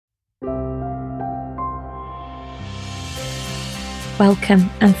Welcome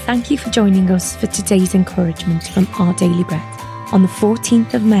and thank you for joining us for today's encouragement from Our Daily Bread on the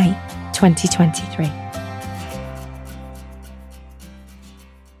 14th of May 2023.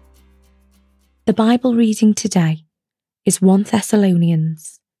 The Bible reading today is 1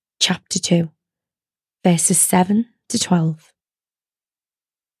 Thessalonians chapter 2, verses 7 to 12.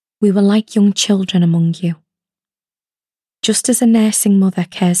 We were like young children among you. Just as a nursing mother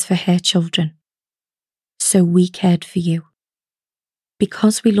cares for her children, so we cared for you.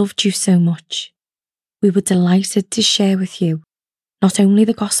 Because we loved you so much, we were delighted to share with you not only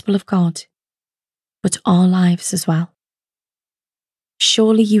the gospel of God, but our lives as well.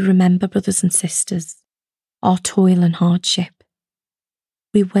 Surely you remember, brothers and sisters, our toil and hardship.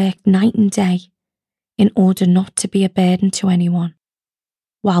 We worked night and day in order not to be a burden to anyone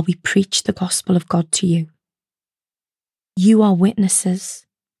while we preach the gospel of God to you. You are witnesses,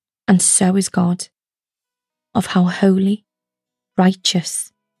 and so is God, of how holy,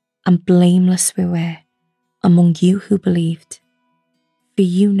 righteous and blameless we were among you who believed. For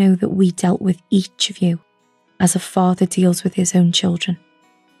you know that we dealt with each of you as a father deals with his own children,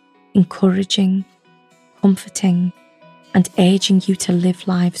 encouraging, comforting, and urging you to live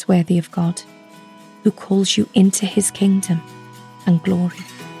lives worthy of God, who calls you into his kingdom and glory.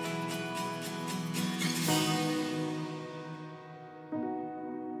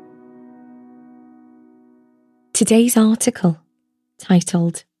 Today's article,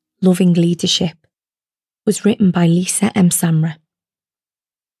 titled Loving Leadership, was written by Lisa M. Samra.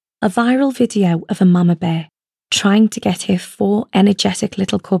 A viral video of a mama bear trying to get her 4 energetic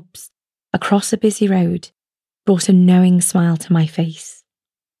little cubs across a busy road brought a knowing smile to my face.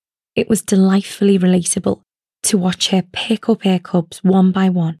 It was delightfully relatable to watch her pick up her cubs one by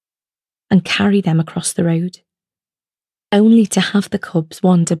one and carry them across the road, only to have the cubs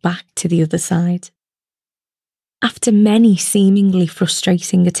wander back to the other side. After many seemingly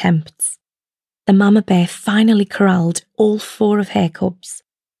frustrating attempts, the mama bear finally corralled all 4 of her cubs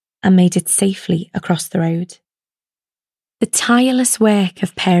and made it safely across the road. The tireless work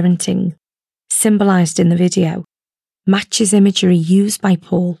of parenting, symbolised in the video, matches imagery used by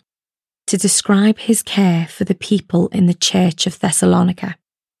Paul to describe his care for the people in the church of Thessalonica.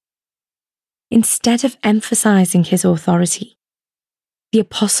 Instead of emphasising his authority, the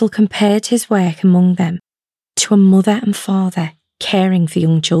apostle compared his work among them to a mother and father caring for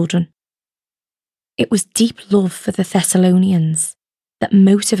young children. It was deep love for the Thessalonians that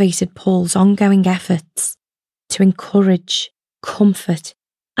motivated Paul's ongoing efforts to encourage, comfort,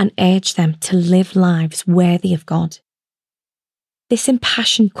 and urge them to live lives worthy of God. This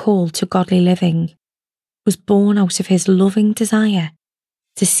impassioned call to godly living was born out of his loving desire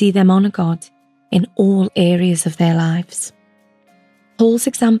to see them honour God in all areas of their lives. Paul's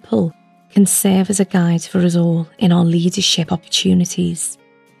example can serve as a guide for us all in our leadership opportunities,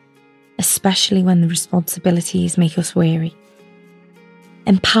 especially when the responsibilities make us weary.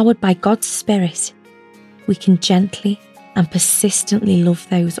 Empowered by God's Spirit, we can gently and persistently love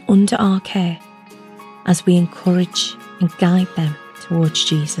those under our care as we encourage and guide them towards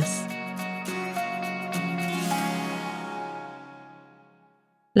Jesus.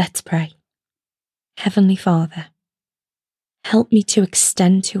 Let's pray. Heavenly Father, help me to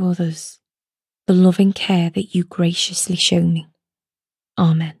extend to others the loving care that you graciously show me.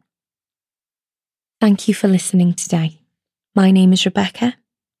 Amen. Thank you for listening today. My name is Rebecca,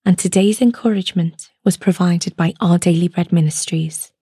 and today's encouragement was provided by Our Daily Bread Ministries.